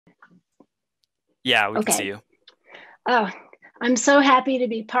Yeah, we can see Okay. you. Oh, I'm so happy to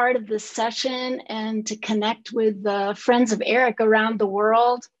be part of this session and to connect with the friends of Eric around the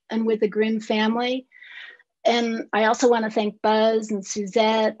world and with the Grimm family. And I also want to thank Buzz and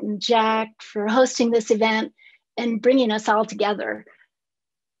Suzette and Jack for hosting this event and bringing us all together.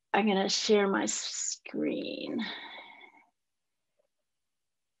 I'm going to share my screen.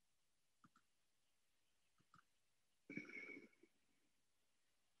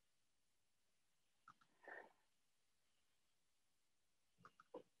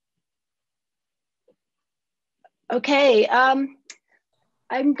 Okay, I'm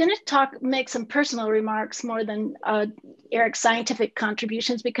going to make some personal remarks more than Eric's scientific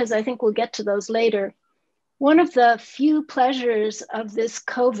contributions because I think we'll get to those later. One of the few pleasures of this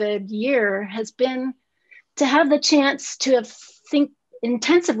COVID year has been to have the chance to think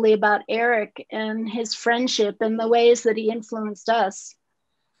intensively about Eric and his friendship and the ways that he influenced us.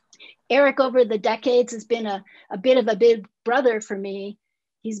 Eric, over the decades, has been a bit of a big brother for me.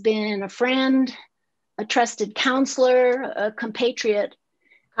 He's been a friend, a trusted counselor, a compatriot.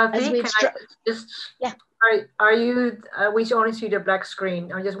 As Kathy, we've can I struck, just, yeah, are you, we only see the black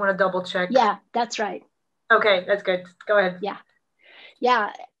screen. I just want to double check. yeah, that's right. Okay, that's good. Go ahead. Yeah,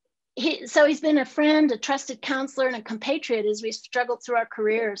 yeah. So he's been a friend, a trusted counselor, and a compatriot as we struggled through our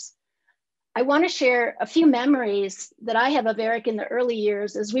careers. I want to share a few memories that I have of Eric in the early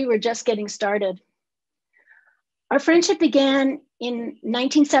years as we were just getting started. Our friendship began in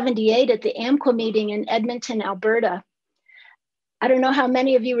 1978 at the AMCO meeting in Edmonton, Alberta. I don't know how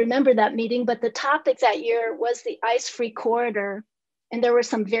many of you remember that meeting, but the topic that year was the ice-free corridor. And there were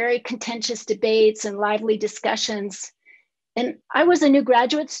some very contentious debates and lively discussions. And I was a new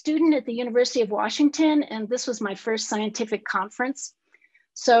graduate student at the University of Washington, and this was my first scientific conference.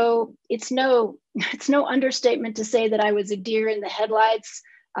 So it's no understatement to say that I was a deer in the headlights.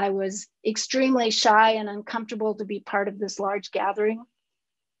 I was extremely shy and uncomfortable to be part of this large gathering.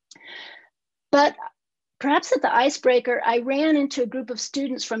 But perhaps at the icebreaker, I ran into a group of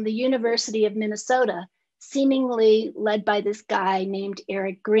students from the University of Minnesota, seemingly led by this guy named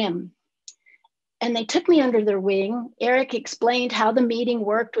Eric Grimm. And they took me under their wing. Eric explained how the meeting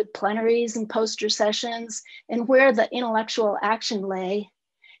worked with plenaries and poster sessions and where the intellectual action lay.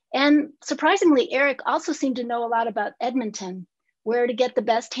 And surprisingly, Eric also seemed to know a lot about Edmonton, where to get the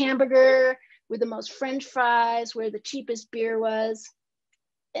best hamburger, with the most French fries, where the cheapest beer was.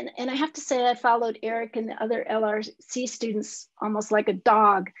 And I have to say, I followed Eric and the other LRC students almost like a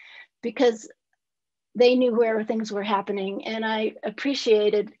dog because they knew where things were happening. And I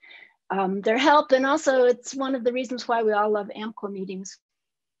appreciated their help. And also, it's one of the reasons why we all love AMCO meetings.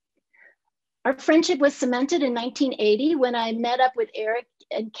 Our friendship was cemented in 1980 when I met up with Eric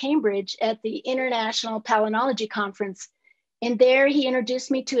in Cambridge at the International Palynology Conference. And there he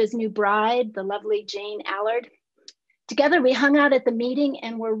introduced me to his new bride, the lovely Jane Allard. Together, we hung out at the meeting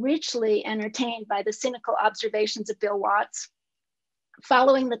and were richly entertained by the cynical observations of Bill Watts.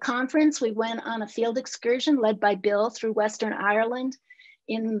 Following the conference, we went on a field excursion led by Bill through Western Ireland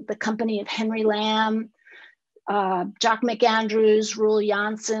in the company of Henry Lamb, Jock McAndrews, Roel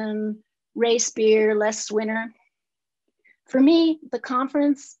Janssen, Ray Spear, Les Swinner. For me, the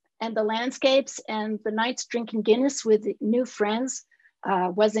conference and the landscapes and the nights drinking Guinness with new friends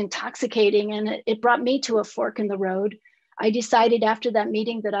was intoxicating, and it brought me to a fork in the road. I decided after that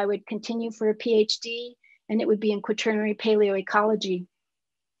meeting that I would continue for a PhD, and it would be in quaternary paleoecology.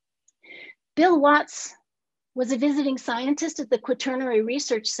 Bill Watts was a visiting scientist at the Quaternary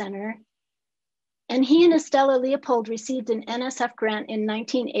Research Center, and he and Estella Leopold received an NSF grant in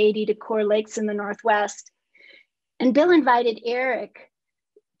 1980 to core lakes in the Northwest. And Bill invited Eric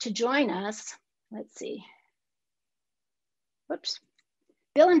to join us. Let's see. Whoops.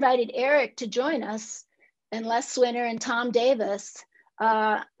 Bill invited Eric to join us and Les Swinner and Tom Davis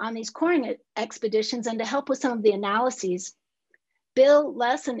on these coring expeditions and to help with some of the analyses. Bill,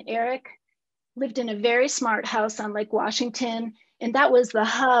 Les, and Eric lived in a very smart house on Lake Washington, and that was the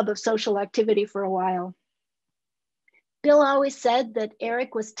hub of social activity for a while. Bill always said that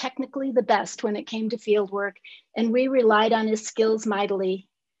Eric was technically the best when it came to field work, and we relied on his skills mightily.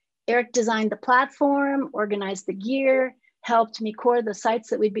 Eric designed the platform, organized the gear, helped me core the sites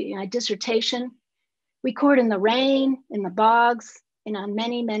that would be in my dissertation. We cored in the rain, in the bogs, and on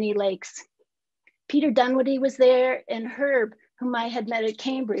many, many lakes. Peter Dunwoody was there, and Herb, whom I had met at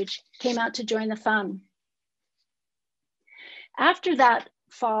Cambridge, came out to join the fun. After that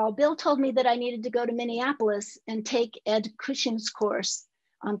fall, Bill told me that I needed to go to Minneapolis and take Ed Cushing's course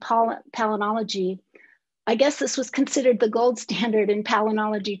on palynology. I guess this was considered the gold standard in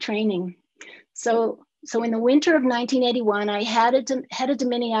palynology training. So in the winter of 1981, I headed to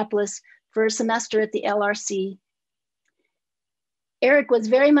Minneapolis for a semester at the LRC. Eric was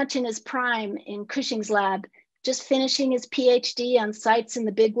very much in his prime in Cushing's lab, just finishing his PhD on sites in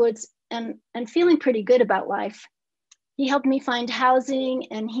the big woods and feeling pretty good about life. He helped me find housing,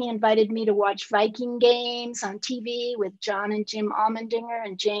 and he invited me to watch Viking games on TV with John and Jim Almendinger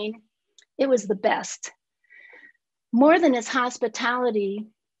and Jane. It was the best. More than his hospitality,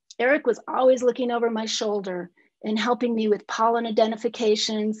 Eric was always looking over my shoulder and helping me with pollen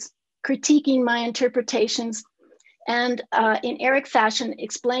identifications, critiquing my interpretations, and in Eric fashion,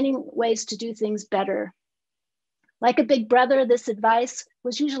 explaining ways to do things better. Like a big brother, this advice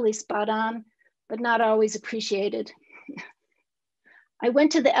was usually spot on, but not always appreciated. I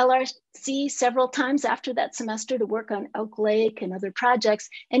went to the LRC several times after that semester to work on Elk Lake and other projects,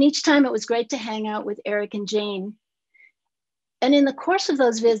 and each time it was great to hang out with Eric and Jane. And in the course of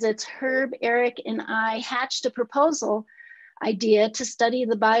those visits, Herb, Eric, and I hatched a proposal idea to study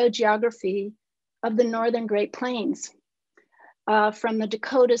the biogeography of the Northern Great Plains, from the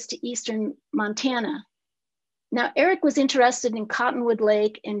Dakotas to Eastern Montana. Now, Eric was interested in Cottonwood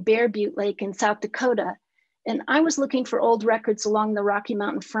Lake and Bear Butte Lake in South Dakota, and I was looking for old records along the Rocky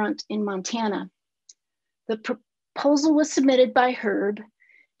Mountain front in Montana. The proposal was submitted by Herb.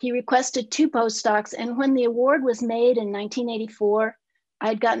 He requested 2 postdocs, and when the award was made in 1984, I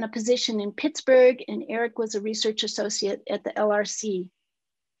had gotten a position in Pittsburgh, and Eric was a research associate at the LRC.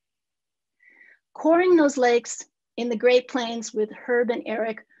 Coring those lakes in the Great Plains with Herb and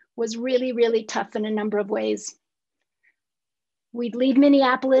Eric was really, really tough in a number of ways. We'd leave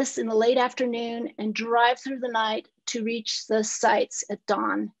Minneapolis in the late afternoon and drive through the night to reach the sites at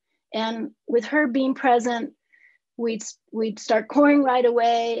dawn. And with Herb being present, we'd start coring right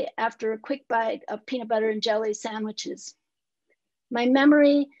away after a quick bite of peanut butter and jelly sandwiches. My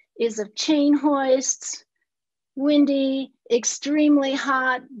memory is of chain hoists, windy, extremely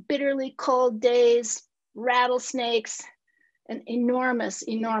hot, bitterly cold days, rattlesnakes, and enormous,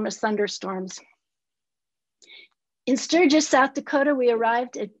 enormous thunderstorms. In Sturgis, South Dakota, we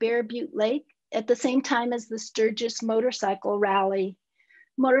arrived at Bear Butte Lake at the same time as the Sturgis motorcycle rally.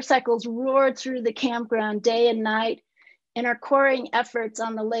 Motorcycles roared through the campground day and night, and our coring efforts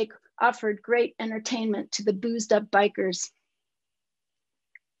on the lake offered great entertainment to the boozed up bikers.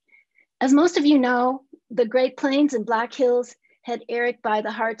 As most of you know, the Great Plains and Black Hills had Eric by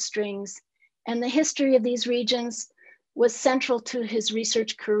the heartstrings, and the history of these regions was central to his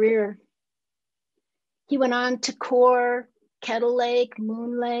research career. He went on to core Kettle Lake,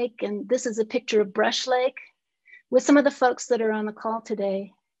 Moon Lake, and this is a picture of Brush Lake with some of the folks that are on the call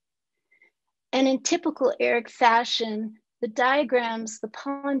today. And in typical Eric fashion, the diagrams, the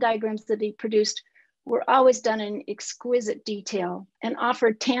pollen diagrams that he produced were always done in exquisite detail and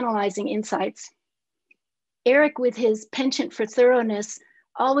offered tantalizing insights. Eric, with his penchant for thoroughness,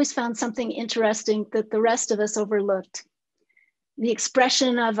 always found something interesting that the rest of us overlooked. The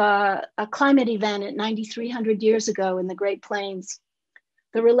expression of a climate event at 9,300 years ago in the Great Plains,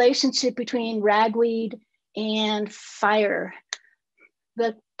 the relationship between ragweed and fire,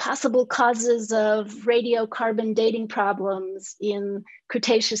 the possible causes of radiocarbon dating problems in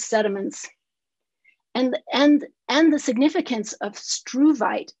Cretaceous sediments, and the significance of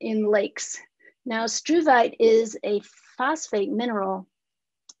struvite in lakes. Now, struvite is a phosphate mineral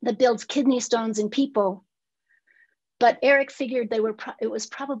that builds kidney stones in people, but Eric figured it was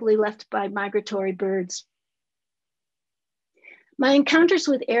probably left by migratory birds. My encounters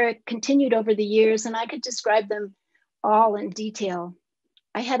with Eric continued over the years, and I could describe them all in detail.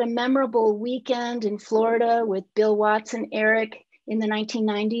 I had a memorable weekend in Florida with Bill Watts and Eric in the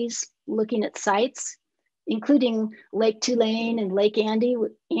 1990s, looking at sites, including Lake Tulane and Lake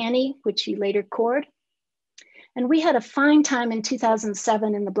Annie, which he later cored. And we had a fine time in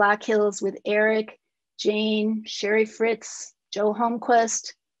 2007 in the Black Hills with Eric, Jane, Sherry Fritz, Joe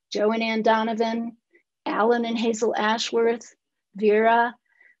Holmquist, Joe and Ann Donovan, Alan and Hazel Ashworth, Vera,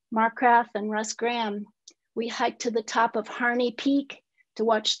 Marcraft, and Russ Graham. We hiked to the top of Harney Peak to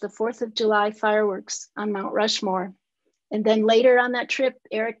watch the 4th of July fireworks on Mount Rushmore. And then later on that trip,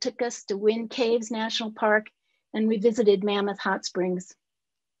 Eric took us to Wind Caves National Park, and we visited Mammoth Hot Springs.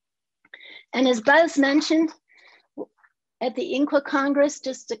 And as Buzz mentioned, at the Inqua Congress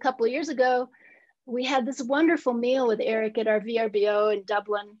just a couple of years ago, we had this wonderful meal with Eric at our VRBO in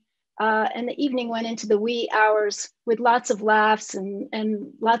Dublin. And the evening went into the wee hours with lots of laughs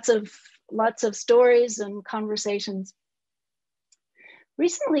and lots of stories and conversations.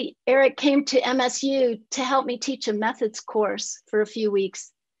 Recently, Eric came to MSU to help me teach a methods course for a few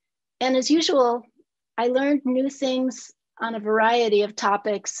weeks. And as usual, I learned new things on a variety of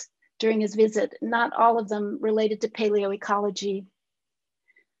topics during his visit, not all of them related to paleoecology.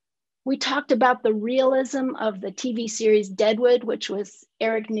 We talked about the realism of the TV series Deadwood, which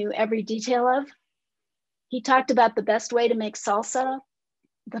Eric knew every detail of. He talked about the best way to make salsa,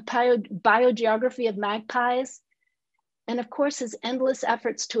 the biogeography of magpies, and of course, his endless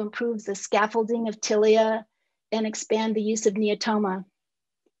efforts to improve the scaffolding of tilia and expand the use of neotoma.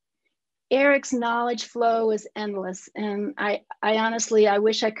 Eric's knowledge flow is endless, and I honestly, I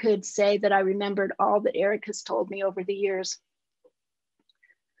wish I could say that I remembered all that Eric has told me over the years.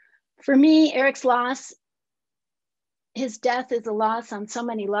 For me, Eric's loss, his death is a loss on so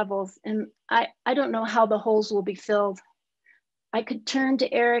many levels, and I don't know how the holes will be filled. I could turn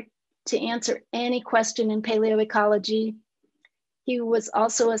to Eric to answer any question in paleoecology. He was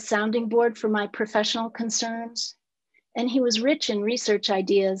also a sounding board for my professional concerns, and he was rich in research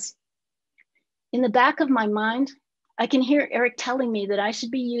ideas. In the back of my mind, I can hear Eric telling me that I should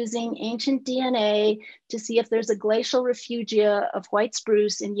be using ancient DNA to see if there's a glacial refugia of white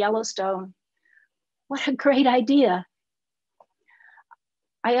spruce in Yellowstone. What a great idea.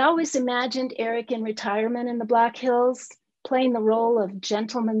 I always imagined Eric in retirement in the Black Hills, playing the role of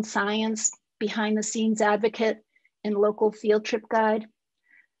gentleman science, behind the scenes advocate, and local field trip guide.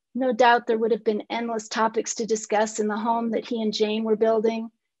 No doubt there would have been endless topics to discuss in the home that he and Jane were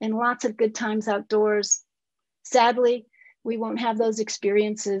building, and lots of good times outdoors. Sadly, we won't have those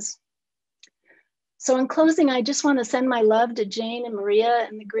experiences. So in closing, I just want to send my love to Jane and Maria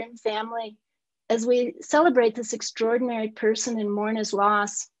and the Grimm family as we celebrate this extraordinary person and mourn his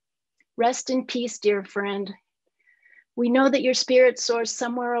loss. Rest in peace, dear friend. We know that your spirit soars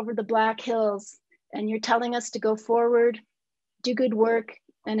somewhere over the Black Hills, and you're telling us to go forward, do good work,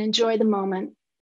 and enjoy the moment.